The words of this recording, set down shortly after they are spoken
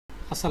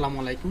আসসালামু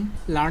আলাইকুম।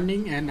 Learning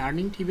and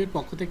earning টিভির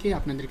পক্ষ থেকে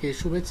আপনাদেরকে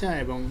শুভেচ্ছা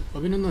এবং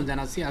অভিনন্দন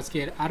জানাচ্ছি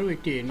আজকের আরও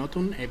একটি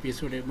নতুন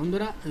এপিসোডে।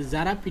 বন্ধুরা,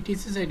 যারা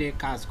পিটিসি সাইডে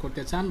কাজ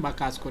করতে চান বা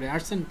কাজ করে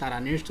আসছেন তারা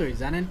নিশ্চয়ই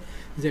জানেন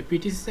যে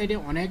পিটিসি সাইডে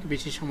অনেক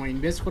বেশি সময়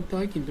ইনভেস্ট করতে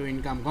হয় কিন্তু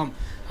ইনকাম কম।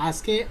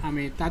 আজকে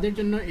আমি তাদের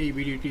জন্য এই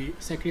ভিডিওটি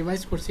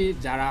স্যাক্রিফাইস করছি,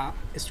 যারা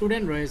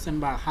স্টুডেন্ট রয়েছেন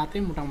বা হাতে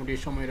মোটামুটি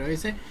সময়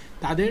রয়েছে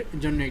তাদের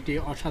জন্য একটি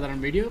অসাধারণ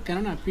ভিডিও।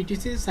 কেননা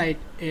পিটিসি সাইট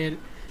এর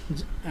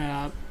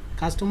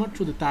কাস্টমার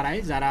শুধু তারাই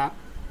যারা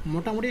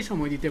মোটামুটি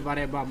সময় দিতে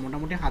পারে বা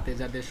মোটামুটি হাতে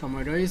যাদের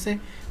সময় রয়েছে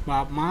বা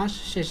মাস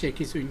শেষে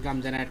কিছু ইনকাম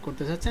জেনারেট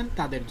করতে চাচ্ছেন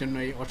তাদের জন্য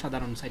এই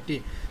অসাধারণ সাইটটি।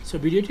 সো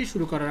ভিডিওটি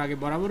শুরু করার আগে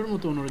বরাবরের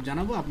মতো অনুরোধ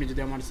জানাবো, আপনি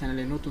যদি আমার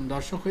চ্যানেলে নতুন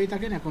দর্শক হয়ে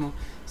থাকেন, এখনও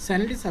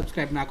চ্যানেলটি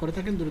সাবস্ক্রাইব না করে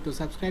থাকেন, দ্রুত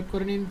সাবস্ক্রাইব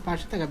করে নিন,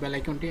 পাশে থাকা বেল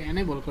আইকনটি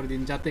এনেবল করে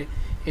দিন যাতে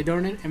এই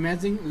ধরনের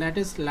amazing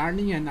latest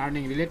learning and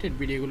earning related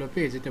ভিডিওগুলো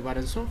পেয়ে যেতে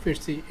পারেন। সো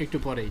ফিরছি একটু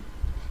পরেই।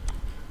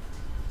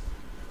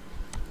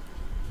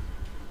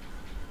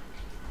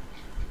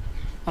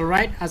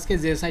 অলরাইট, আজকে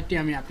যে সাইটটি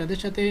আমি আপনাদের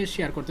সাথে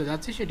শেয়ার করতে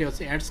যাচ্ছি সেটি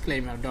হচ্ছে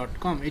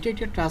adsclaimer.com। এটি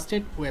একটি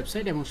ট্রাস্টেড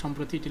ওয়েবসাইট এবং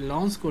সম্প্রতি এটি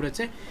লঞ্চ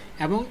করেছে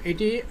এবং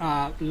এটি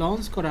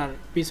লঞ্চ করার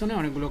পিছনে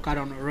অনেকগুলো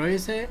কারণ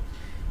রয়েছে।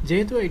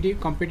 যেহেতু এটি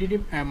কম্পিটিটিভ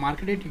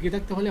মার্কেটে টিকে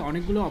থাকতে হলে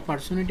অনেকগুলো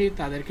অপরচুনিটি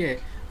তাদেরকে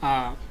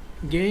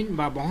গেইন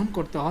বা বহন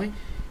করতে হয়,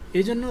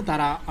 এই জন্য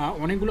তারা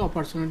অনেকগুলো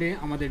অপরচুনিটি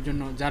আমাদের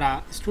জন্য যারা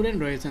স্টুডেন্ট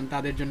রয়েছেন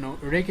তাদের জন্য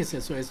রেখেছে।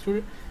 সো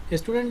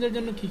স্টুডেন্টদের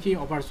জন্য কী কী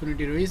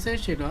অপরচুনিটি রয়েছে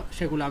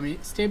সেগুলো আমি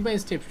স্টেপ বাই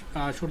স্টেপ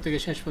শুরু থেকে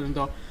শেষ পর্যন্ত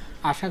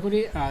আশা করি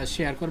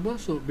শেয়ার করব।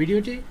 সো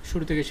ভিডিওটি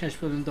শুরু থেকে শেষ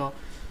পর্যন্ত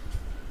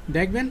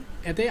দেখবেন,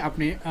 এতে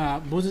আপনি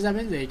বুঝে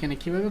যাবেন যে এখানে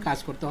কীভাবে কাজ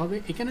করতে হবে।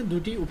 এখানে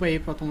দুটি উপায়ে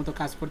প্রথমত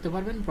কাজ করতে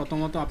পারবেন।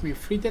 প্রথমত আপনি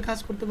ফ্রিতে কাজ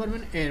করতে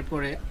পারবেন,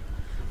 এরপরে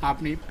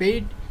আপনি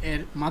পেইড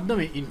এর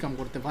মাধ্যমে ইনকাম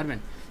করতে পারবেন।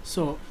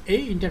 সো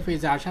এই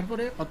ইন্টারফেসে আসার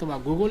পরে অথবা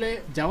গুগলে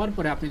যাওয়ার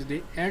পরে আপনি যদি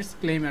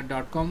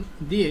adsclaimer.com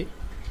দিয়ে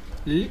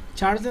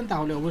চার্জ দেন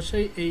তাহলে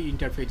অবশ্যই এই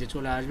ইন্টারফেসে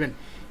চলে আসবেন।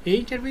 এই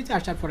ইন্টারফেসে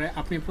আসার পরে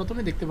আপনি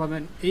প্রথমে দেখতে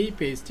পাবেন এই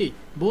পেজটি,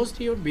 boost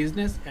your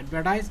business,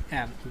 advertise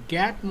and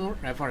get more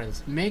reference,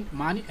 make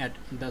money at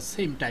the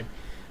same time,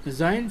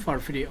 join for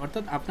free.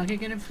 অর্থাৎ আপনাকে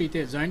এখানে ফ্রিতে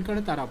জয়েন করে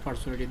তার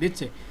অপরচুনিটি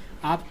দিচ্ছে।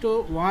 আপ টু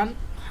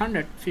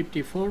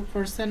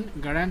 154%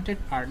 গ্যারান্টেড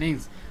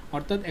আর্নিংস,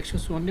 অর্থাৎ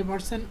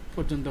 154%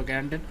 পর্যন্ত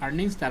গ্যারান্টেড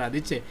আর্নিংস তারা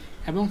দিচ্ছে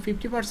এবং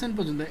 50%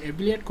 পর্যন্ত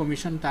অ্যাফিলিয়েট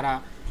কমিশন তারা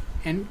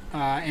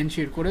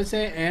এনশিওর করেছে।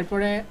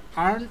 এরপরে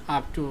আর্ন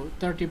আপ টু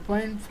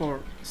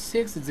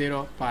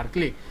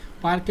 30.460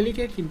 পার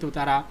ক্লিকে কিন্তু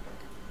তারা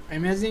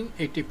অ্যামেজিং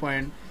একটি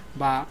পয়েন্ট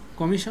বা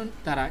কমিশন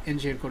তারা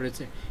এনশিওর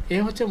করেছে। এ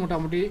হচ্ছে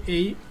মোটামুটি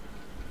এই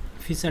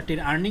ফিচারটির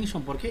আর্নিং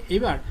সম্পর্কে।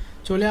 এবার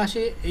চলে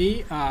আসে এই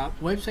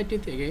ওয়েবসাইটটি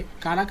থেকে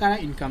কারা কারা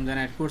ইনকাম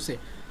জেনারেট করছে।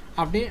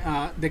 আপনি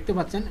দেখতে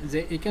পাচ্ছেন যে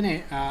এখানে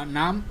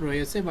নাম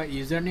রয়েছে বা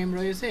ইউজার নেম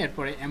রয়েছে,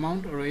 এরপরে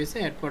অ্যামাউন্ট রয়েছে,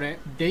 এরপরে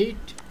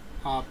ডেট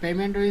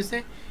পেমেন্ট রয়েছে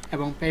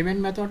এবং পেমেন্ট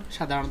মেথড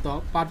সাধারণত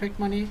পারফেক্ট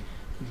মানি,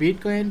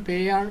 বিটকয়েন,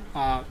 পেয়ার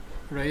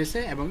রয়েছে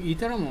এবং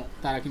ইথারিয়ামও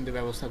তারা কিন্তু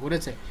ব্যবস্থা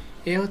করেছে।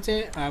 এ হচ্ছে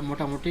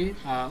মোটামুটি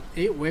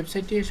এই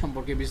ওয়েবসাইটটি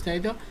সম্পর্কে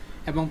বিস্তারিত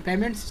এবং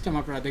পেমেন্ট সিস্টেম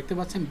আপনারা দেখতে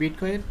পাচ্ছেন,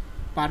 বিটকয়েন,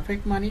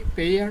 পারফেক্ট মানি,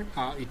 পেয়ার,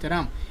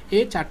 ইথারিয়াম,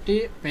 এই চারটি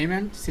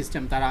পেমেন্ট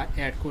সিস্টেম তারা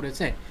অ্যাড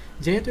করেছে।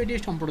 যেহেতু এটি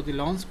সম্প্রতি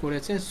লঞ্চ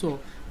করেছে, সো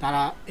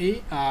তারা এই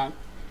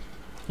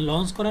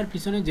লঞ্চ করার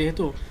পিছনে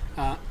যেহেতু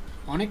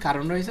অনেক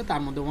কারণ রয়েছে,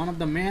 তার মধ্যে one of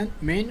the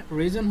main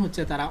reason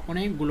হচ্ছে তারা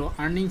অনেকগুলো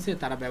আর্নিংসে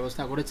তারা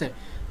ব্যবস্থা করেছে।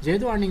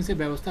 যেহেতু আর্নিংসের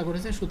ব্যবস্থা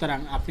করেছে, সুতরাং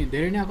আপনি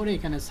দেরি না করে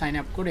এখানে সাইন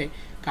আপ করে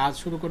কাজ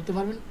শুরু করতে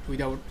পারবেন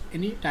without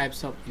any types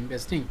of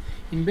investing.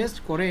 Invest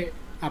করে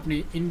আপনি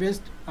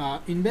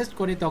ইনভেস্ট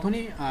করে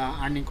তখনই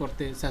আর্নিং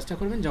করতে চেষ্টা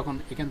করবেন যখন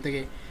এখান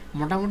থেকে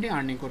মোটামুটি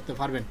আর্নিং করতে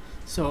পারবেন।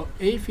 সো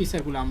এই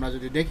ফিচারগুলো আমরা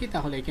যদি দেখি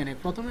তাহলে এখানে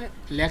প্রথমে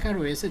লেখা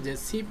রয়েছে যে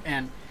chip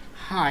and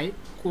high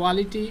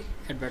quality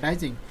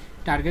advertising,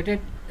 targeted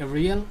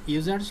real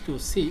users two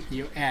C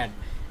you add,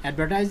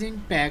 advertising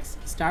packs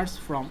starts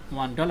from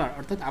 $1।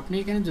 অর্থাৎ আপনি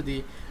এখানে যদি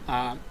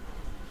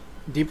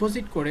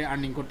ডিপোজিট করে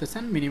আর্নিং করতে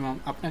চান, মিনিমাম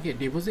আপনাকে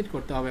ডিপোজিট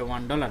করতে হবে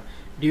 $1।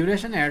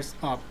 Duration ads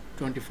of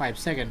 25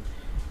 second,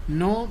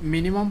 no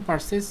minimum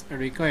purchase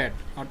required,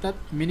 অর্থাৎ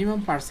মিনিমাম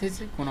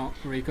পারচেজে কোনো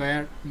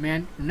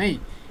রিকোয়ারমেন্ট নেই।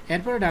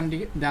 এরপরে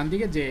ডান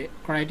দিকে যে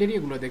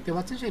ক্রাইটেরিয়াগুলো দেখতে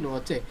পাচ্ছেন সেগুলো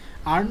হচ্ছে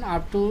earn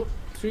up to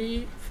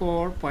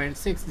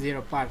 34.60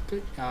 per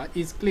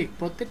is click,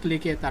 প্রত্যেক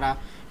ক্লিকে তারা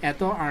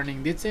এত আর্নিং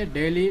দিচ্ছে।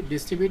 Daily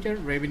distributed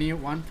revenue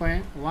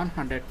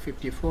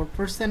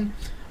 1.154%,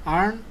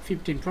 earn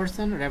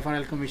 15%,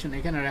 referral commission,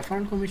 এখানে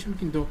রেফারেল কমিশন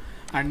কিন্তু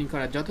আর্নিং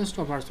করার যথেষ্ট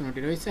অপরচুনিটি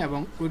রয়েছে এবং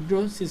উইথড্র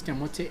সিস্টেম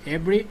হচ্ছে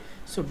এভরি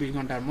 24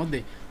 ঘন্টার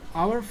মধ্যে।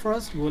 Our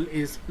first goal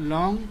is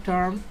long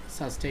term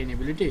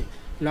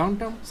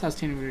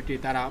sustainability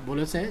তারা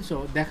বলেছে। সো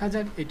দেখা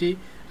যাক এটি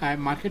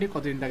মার্কেটে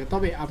কতদিন থাকে।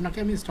 তবে আপনাকে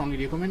আমি স্ট্রংলি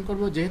রিকমেন্ড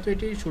করব, যেহেতু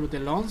এটি শুরুতে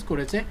লঞ্চ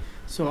করেছে,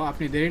 সো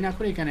আপনি দেরি না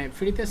করে এখানে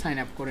ফ্রিতে সাইন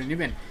আপ করে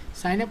নেবেন।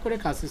 সাইন আপ করে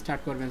কাজ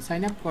স্টার্ট করবেন।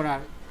 সাইন আপ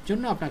করার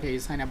জন্য আপনাকে এই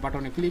সাইন আপ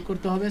বাটনে ক্লিক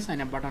করতে হবে। সাইন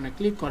আপ বাটনে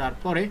ক্লিক করার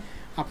পরে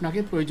আপনাকে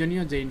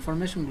প্রয়োজনীয় যে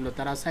ইনফরমেশনগুলো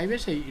তারা চাইবে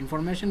সেই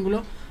ইনফরমেশনগুলো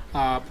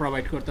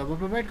প্রোভাইড করতে হবে।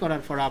 প্রোভাইড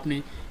করার পর আপনি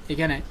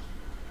এখানে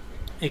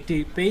একটি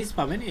পেজ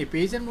পাবেন। এই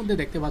পেজের মধ্যে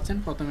দেখতে পাচ্ছেন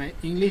প্রথমে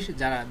ইংলিশ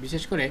যারা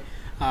বিশেষ করে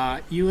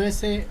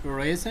ইউএসএ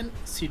রয়েছেন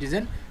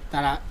সিটিজেন,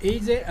 তারা এই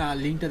যে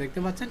লিঙ্কটা দেখতে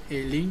পাচ্ছেন,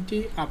 এই লিঙ্কটি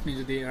আপনি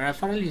যদি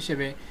রেফারেল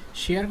হিসেবে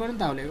শেয়ার করেন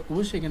তাহলে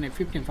অবশ্যই এখানে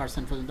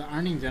 15% পর্যন্ত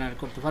আর্নিং জেনারেট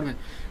করতে পারবেন।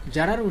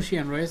 যারা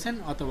রুশিয়ান রয়েছেন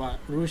অথবা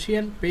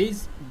রুশিয়ান পেজ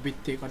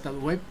ভিত্তিক অর্থাৎ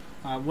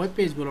ওয়েব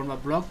পেজ বলুন বা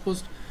ব্লগ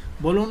পোস্ট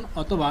বলুন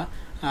অথবা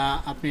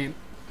আপনি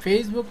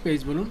ফেসবুক পেজ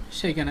বলুন,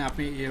 সেখানে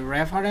আপনি এই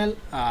রেফারেল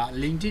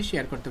লিঙ্কটি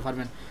শেয়ার করতে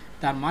পারবেন।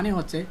 তার মানে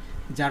হচ্ছে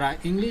যারা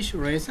ইংলিশ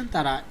রয়েছেন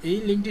তারা এই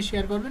লিঙ্কটি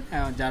শেয়ার করবেন,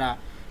 যারা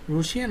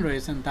রুশিয়ান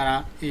রয়েছেন তারা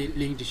এই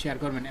লিঙ্কটি শেয়ার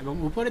করবেন। এবং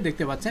উপরে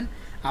দেখতে পাচ্ছেন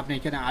আপনি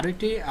এখানে আরও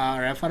একটি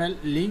রেফারেল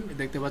লিঙ্ক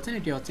দেখতে পাচ্ছেন,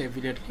 এটি হচ্ছে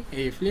এফিলিয়েট লিঙ্ক।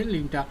 এই এফিলিয়েট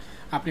লিঙ্কটা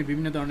আপনি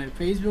বিভিন্ন ধরনের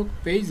ফেসবুক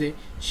পেজে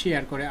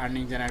শেয়ার করে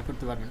আর্নিং জেনারেট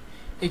করতে পারবেন।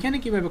 এখানে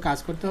কিভাবে কাজ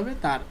করতে হবে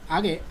তার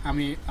আগে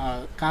আমি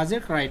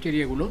কাজের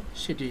ক্রাইটেরিয়াগুলো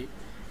সেটি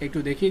একটু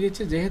দেখিয়ে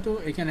দিচ্ছি। যেহেতু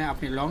এখানে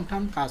আপনি লং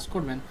টার্ম কাজ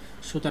করবেন,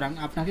 সুতরাং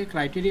আপনাকে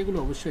ক্রাইটেরিয়াগুলো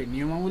অবশ্যই,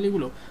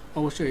 নিয়মাবলীগুলো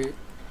অবশ্যই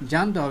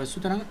জানতে হবে।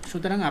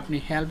 সুতরাং আপনি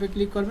হেল্পে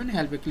ক্লিক করবেন।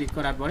 হেল্পে ক্লিক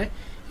করার পরে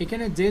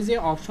এখানে যে যে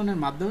অপশনের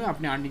মাধ্যমে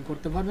আপনি আর্নিং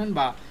করতে পারবেন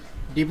বা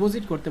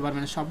ডিপোজিট করতে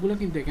পারবেন সবগুলো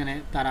কিন্তু এখানে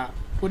তারা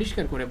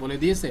পরিষ্কার করে বলে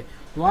দিয়েছে।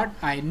 What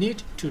I need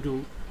to do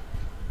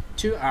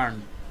to earn,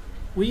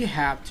 we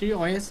have 3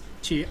 ways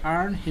to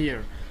earn here.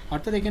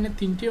 অর্থাৎ এখানে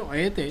 3টি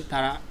ওয়েতে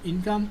তারা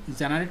ইনকাম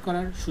জেনারেট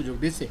করার সুযোগ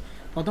দিচ্ছে।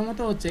 প্রথমত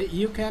হচ্ছে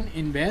you can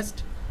invest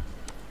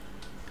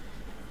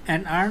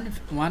and earn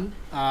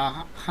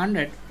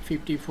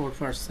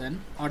 154%,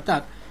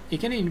 অর্থাৎ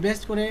এখানে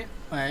ইনভেস্ট করে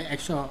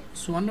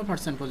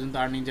 154% পর্যন্ত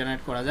আর্নিং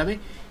জেনারেট করা যাবে।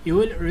 You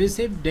will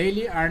receive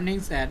daily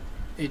earnings at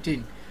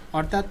 18,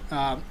 অর্থাৎ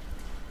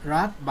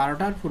রাত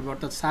 12টার পূর্বে,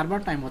 অর্থাৎ সার্ভার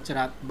টাইম হচ্ছে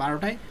রাত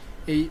 12টায়,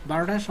 এই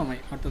 12টার সময়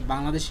অর্থাৎ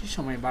বাংলাদেশের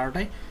সময়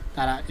 12টায়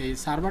তারা এই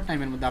সার্ভার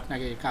টাইমের মধ্যে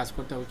আপনাকে কাজ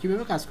করতে হবে।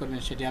 কীভাবে কাজ করবেন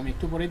সেটি আমি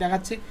একটু পরেই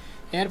দেখাচ্ছি।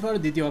 এরপর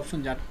দ্বিতীয় অপশন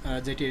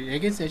যেটি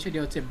রেখেছে সেটি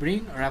হচ্ছে bring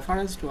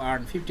referrals to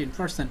earn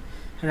 15%।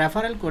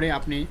 Referral করে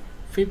আপনি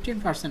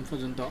 15%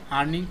 পর্যন্ত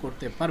আর্নিং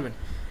করতে পারবেন।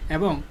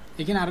 এবং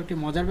এখানে আরেকটি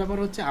মজার ব্যাপার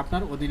হচ্ছে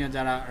আপনার অধীনে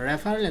যারা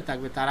রেফারেলে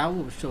থাকবে তারাও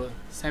অবশ্য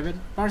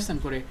 7%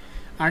 করে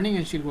আর্নিং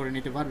এনশিওর করে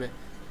নিতে পারবে।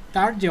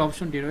 তার যে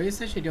অপশনটি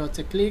রয়েছে সেটি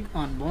হচ্ছে click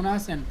on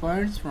bonus and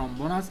points from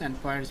bonus and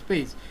points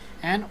page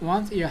and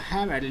once you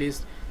have at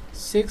least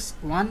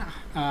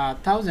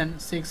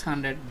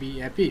 1600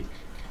 BAP.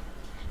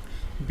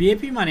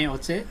 BAP মানে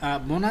হচ্ছে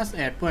bonus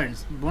add points.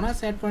 Bonus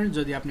add points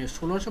যদি আপনি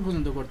 1600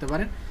 পর্যন্ত করতে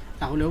পারেন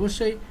তাহলে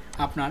অবশ্যই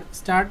আপনার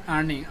স্টার্ট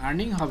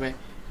আর্নিং হবে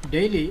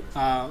ডেইলি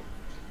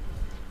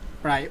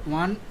প্রায়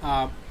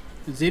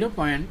 0.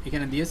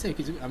 এখানে দিয়েছে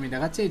কিছু, আমি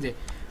দেখাচ্ছি যে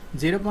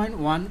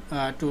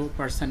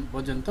 0.12%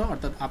 পর্যন্ত,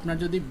 অর্থাৎ আপনার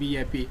যদি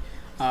বিএপি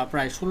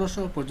প্রায়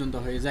 1600 পর্যন্ত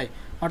হয়ে যায়।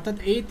 অর্থাৎ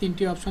এই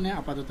 3টি অপশনে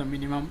আপাতত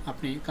মিনিমাম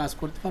আপনি কাজ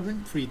করতে পারবেন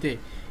ফ্রিতে।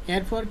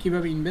 এরপর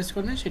কিভাবে ইনভেস্ট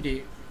করবেন সেটি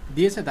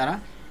দিয়েছে তারা।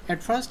 At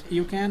first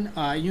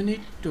you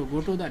need to go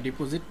to the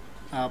deposit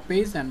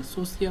page and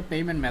choose your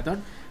payment method.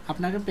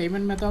 আপনাকে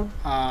পেমেন্ট মেথড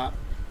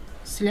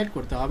সিলেক্ট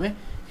করতে হবে।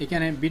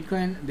 এখানে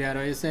বিটকয়েন দেওয়া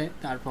রয়েছে,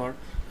 তারপর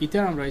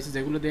ইথেরিয়াম রয়েছে,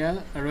 যেগুলো দেওয়া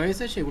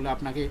রয়েছে সেগুলো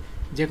আপনাকে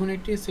যে কোনো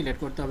একটি সিলেক্ট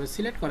করতে হবে।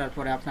 সিলেক্ট করার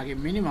পরে আপনাকে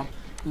মিনিমাম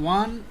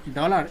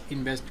 $1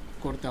 ইনভেস্ট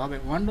করতে হবে।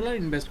 $1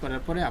 ইনভেস্ট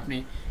করার পরে আপনি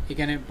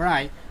এখানে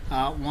প্রায়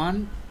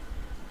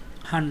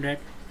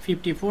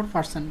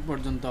 154%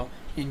 পর্যন্ত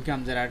ইনকাম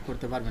জেনারেট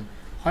করতে পারবেন।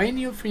 When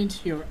you finish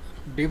your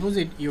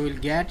deposit, you will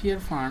get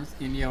your funds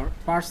in your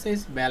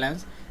purchase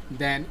balance.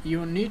 Then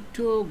you need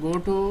to go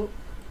to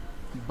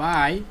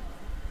buy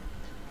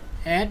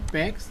add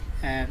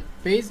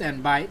page and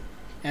buy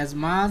as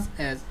much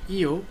as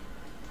you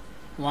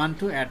want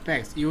to add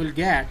packs. You will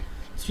get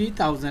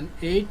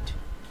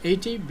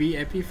 3080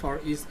 BAP for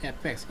each add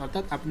packs.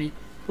 অর্থাৎ আপনি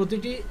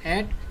প্রতিটি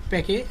add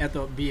প্যাকে এত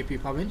BAP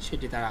পাবেন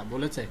সেটি তারা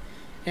বলেছে।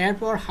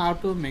 এরপর how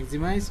to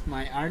maximise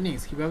my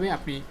earnings, কীভাবে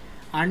আপনি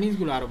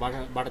আর্নিংসগুলো আরও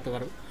বাড়াতে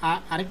পারবে।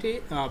 আরেকটি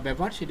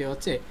ব্যাপার সেটা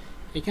হচ্ছে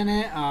এখানে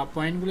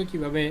পয়েন্টগুলো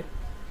কীভাবে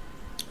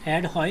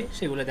অ্যাড হয়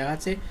সেগুলো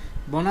দেখাচ্ছে।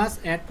 Bonus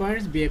add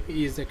points BAP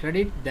is a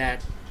credit that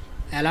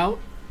allow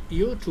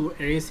you to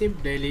receive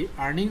daily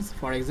earnings.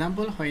 For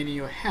example, when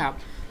you have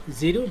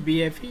 0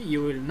 BAP you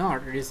will not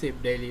receive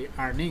daily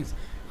earnings.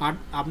 আর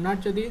আপনার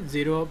যদি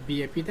 0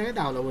 বিএপি থাকে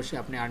তাহলে অবশ্যই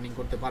আপনি আর্নিং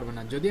করতে পারবেন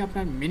না। যদি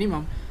আপনার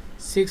মিনিমাম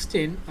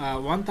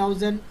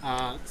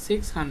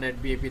 1600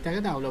 বিএপি থাকে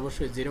তাহলে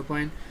অবশ্যই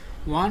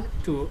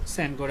 0.12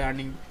 সেন্ট করে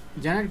আর্নিং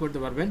জেনারেট করতে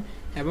পারবেন।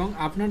 এবং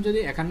আপনার যদি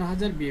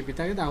 51000 বিএপি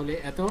থাকে তাহলে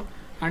এত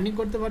আর্নিং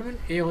করতে পারবেন।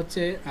 এ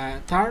হচ্ছে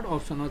থার্ড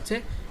অপশন হচ্ছে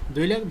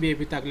 2 লাখ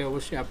বিএপি থাকলে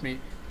অবশ্যই আপনি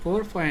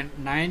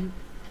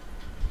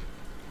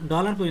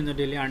 $4.9 পর্যন্ত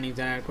ডেইলি আর্নিং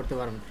জেনারেট করতে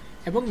পারবেন।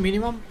 এবং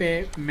মিনিমাম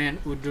পেমেন্ট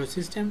উইথড্র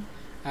সিস্টেম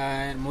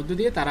মধ্য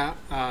দিয়ে তারা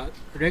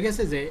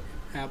রেখেছে যে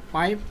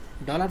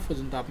 $5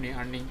 পর্যন্ত আপনি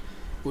আর্নিং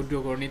উইথড্র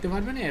করে নিতে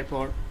পারবেন।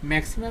 এরপর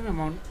maximum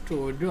amount two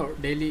withdraw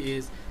daily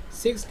is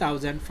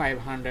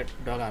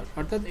 $6500।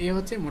 অর্থাৎ এই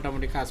হচ্ছে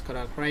মোটামুটি কাজ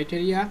করার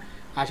ক্রাইটেরিয়া।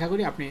 আশা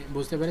করি আপনি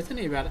বুঝতে পেরেছেন।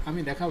 এবার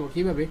আমি দেখাবো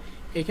কিভাবে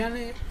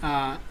এখানে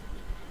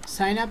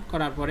সাইন আপ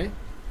করার পরে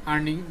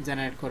আর্নিং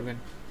জেনারেট করবেন।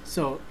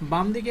 সো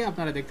বাম দিকে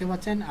আপনারা দেখতে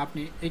পাচ্ছেন,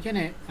 আপনি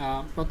এখানে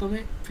প্রথমে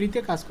ফ্রিতে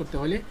কাজ করতে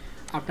হলে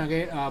আপনাকে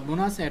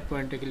বোনাস অ্যাড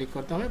পয়েন্টে ক্লিক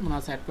করতে হবে।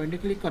 বোনাস অ্যাড পয়েন্টে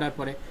ক্লিক করার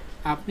পরে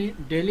আপনি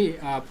ডেলি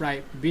প্রায়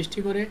 20টি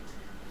করে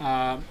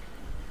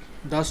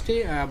 10টি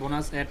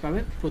বোনাস অ্যাড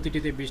পাবেন,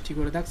 প্রতিটিতে 20টি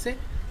করে থাকছে।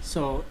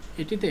 সো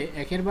এটিতে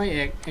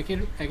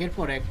একের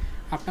পর এক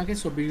আপনাকে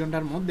 24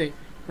 ঘন্টার মধ্যে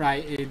প্রায়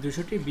এই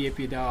 200টি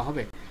বিএপি দেওয়া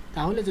হবে।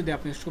 তাহলে যদি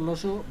আপনি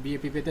 1600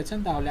 বিএপি পেতে চান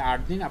তাহলে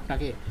 8 দিন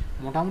আপনাকে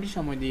মোটামুটি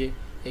সময় দিয়ে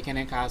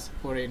এখানে কাজ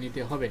করে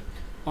নিতে হবে।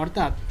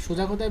 অর্থাৎ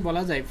সোজা কথায়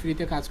বলা যায়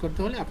ফ্রিতে কাজ করতে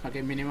হলে আপনাকে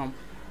মিনিমাম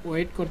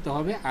ওয়েট করতে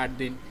হবে 8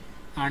 দিন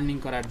আর্নিং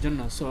করার জন্য।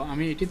 সো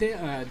আমি এটিতে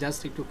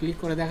জাস্ট একটু ক্লিক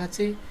করে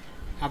দেখাচ্ছি।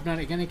 আপনার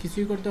এখানে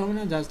কিছুই করতে হবে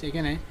না, জাস্ট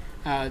এখানে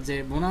যে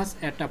বোনাস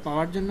অ্যাডটা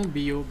পাওয়ার জন্য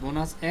বিও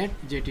বোনাস অ্যাড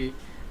যেটি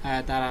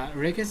তারা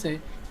রেখেছে,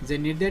 যে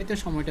নির্ধারিত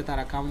সময়টা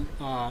তারা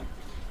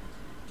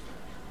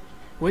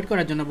ওয়েট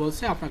করার জন্য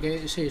বলছে, আপনাকে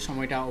সেই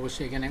সময়টা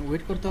অবশ্যই এখানে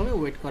ওয়েট করতে হবে।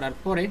 ওয়েট করার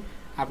পরে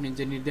আপনি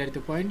যে নির্ধারিত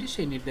পয়েন্টটি,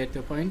 সেই নির্ধারিত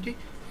পয়েন্টটি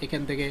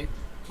এখান থেকে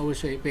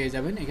অবশ্যই পেয়ে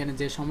যাবেন। এখানে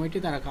যে সময়টি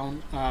তারা কাউন্ট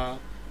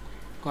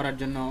করার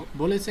জন্য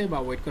বলেছে বা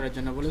ওয়েট করার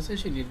জন্য বলেছে,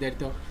 সেই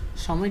নির্ধারিত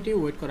সময়টি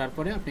ওয়েট করার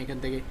পরে আপনি এখান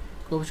থেকে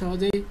খুব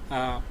সহজেই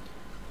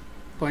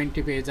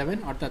পয়েন্টটি পেয়ে যাবেন,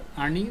 অর্থাৎ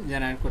আর্নিং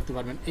জেনারেট করতে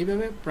পারবেন।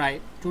 এইভাবে প্রায়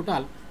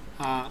টোটাল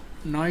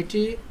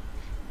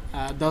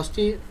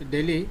 10টি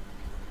ডেলি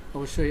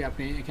অবশ্যই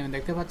আপনি এখানে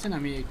দেখতে পাচ্ছেন।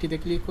 আমি একটিতে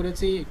ক্লিক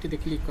করেছি, এটিতে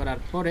ক্লিক করার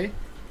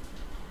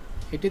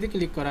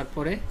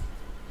পরে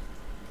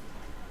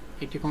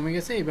এটি কমে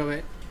গেছে। এইভাবে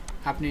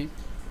আপনি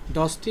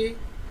 10টি,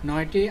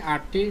 9টি,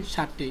 8টি,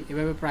 7টি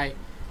এভাবে প্রায়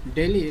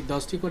ডেলি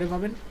 10টি করে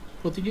পাবেন।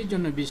 প্রতিটির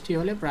জন্য 20টি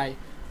হলে প্রায়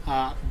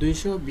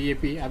 200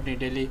 বিএপি আপনি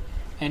ডেলি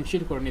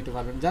এনশিওর করে নিতে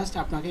পারবেন। জাস্ট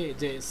আপনাকে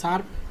যে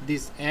সার্ভ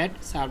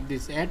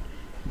দিস অ্যাড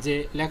যে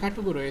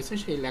লেখাটুকু রয়েছে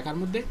সেই লেখার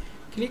মধ্যে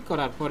ক্লিক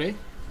করার পরে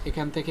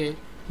এখান থেকে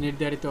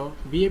নির্ধারিত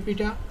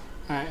বিএপিটা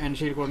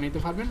এনশিওর করে নিতে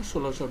পারবেন।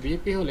 1600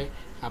 বিএপি হলে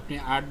আপনি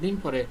 8 দিন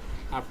পরে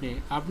আপনি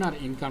আপনার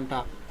ইনকামটা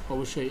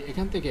অবশ্যই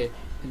এখান থেকে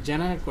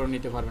জেনারেট করে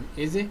নিতে পারবেন।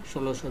 এই যে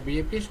 1600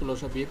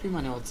 বিএপি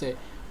মানে হচ্ছে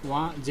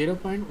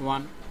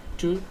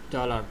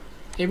 $0.12।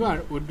 এবার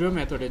উইথড্র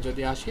মেথডে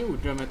যদি আসি,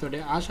 উইথড্র মেথডে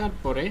আসার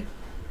পরে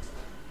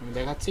আমি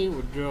দেখাচ্ছি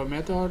উইথড্র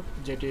মেথড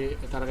যেটি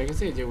তারা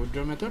রেখেছে, যে উইথড্র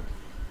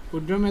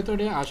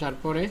মেথডে আসার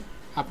পরে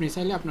আপনি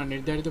চাইলে আপনার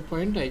নির্ধারিত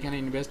পয়েন্টটা এখানে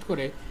ইনভেস্ট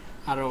করে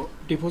আরও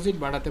ডিপোজিট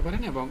বাড়াতে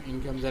পারেন এবং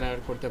ইনকাম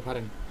জেনারেট করতে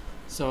পারেন।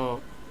 সো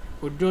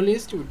উইথড্র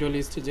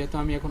লিস্ট যেহেতু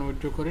আমি এখন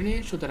উইথড্র করিনি,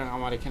 সুতরাং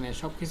আমার এখানে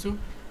সব কিছু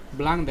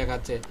ব্ল্যাঙ্ক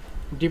দেখাচ্ছে।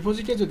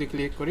 ডিপোজিটে যদি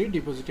ক্লিক করি,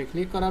 ডিপোজিটে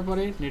ক্লিক করার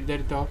পরে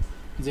নির্ধারিত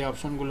যে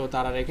অপশনগুলো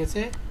তারা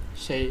রেখেছে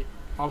সেই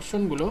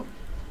অপশনগুলো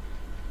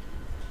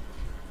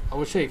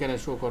অবশ্যই এখানে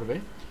শো করবে।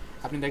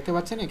 আপনি দেখতে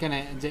পাচ্ছেন এখানে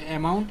যে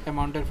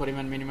অ্যামাউন্টের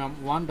পরিমাণ মিনিমাম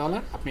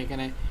 $1 আপনি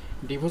এখানে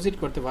ডিপোজিট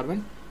করতে পারবেন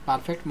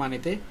পারফেক্ট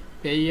মানিতে,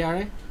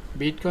 পেইয়ারে,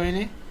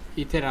 বিটকয়েনে,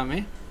 ইথেরামে।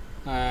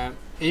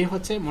 এই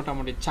হচ্ছে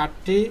মোটামুটি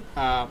 4টি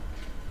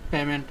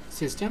পেমেন্ট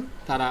সিস্টেম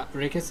তারা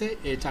রেখেছে।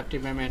 এই 4টি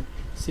পেমেন্ট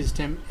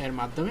সিস্টেম এর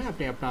মাধ্যমে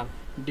আপনি আপনার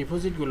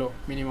ডিপোজিটগুলো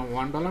মিনিমাম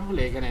 $1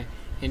 হলে এখানে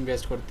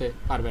ইনভেস্ট করতে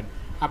পারবেন।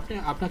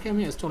 আপনাকে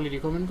আমি স্ট্রংলি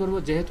রিকমেন্ড করব,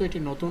 যেহেতু এটি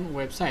নতুন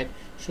ওয়েবসাইট,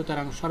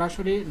 সুতরাং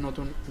সরাসরি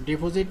নতুন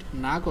ডিপোজিট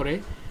না করে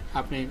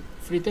আপনি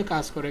ফ্রিতে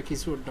কাজ করে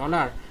কিছু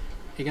ডলার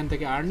এখান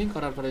থেকে আর্নিং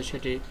করার পরে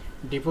সেটি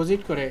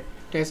ডিপোজিট করে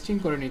টেস্টিং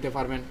করে নিতে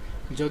পারবেন।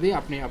 যদি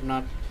আপনি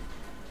আপনার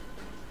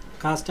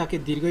কাজটাকে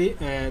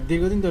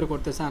দীর্ঘদিন ধরে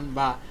করতে চান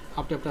বা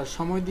আপনি আপনার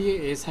সময় দিয়ে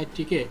এই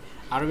সাইটটিকে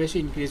আরও বেশি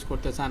ইনক্রিজ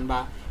করতে চান বা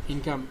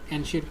ইনকাম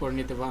এনশিওর করে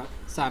নিতে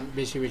চান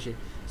বেশি।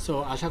 সো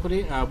আশা করি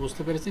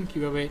বুঝতে পেরেছেন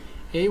কীভাবে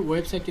এই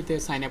ওয়েবসাইটটিতে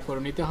সাইন আপ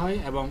করে নিতে হয়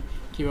এবং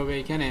কীভাবে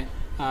এখানে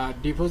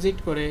ডিপোজিট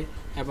করে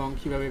এবং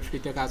কীভাবে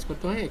ফ্রিতে কাজ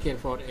করতে হয় একের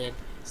পর এক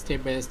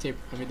স্টেপ বাই স্টেপ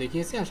আমি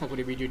দেখিয়েছি। আশা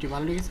করি ভিডিওটি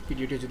ভালো লেগেছে।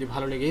 ভিডিওটি যদি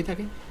ভালো লেগেই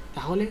থাকে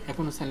তাহলে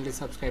এখনও চ্যানেলটি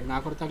সাবস্ক্রাইব না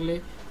করে থাকলে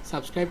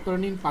সাবস্ক্রাইব করে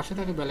নিন, পাশে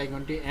থাকা বেল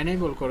আইকনটি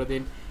এনেবল করে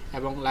দিন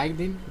এবং লাইক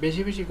দিন,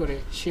 বেশি করে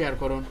শেয়ার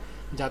করুন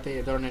যাতে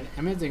এ ধরনের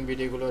অ্যামেজিং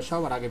ভিডিওগুলো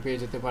সবার আগে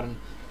পেয়ে যেতে পারেন।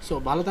 সো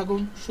ভালো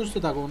থাকুন, সুস্থ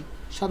থাকুন,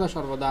 সদা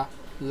সর্বদা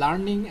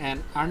লার্নিং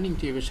অ্যান্ড আর্নিং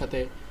টিউবের সাথে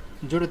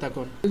জুড়ে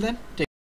থাকুন। দেন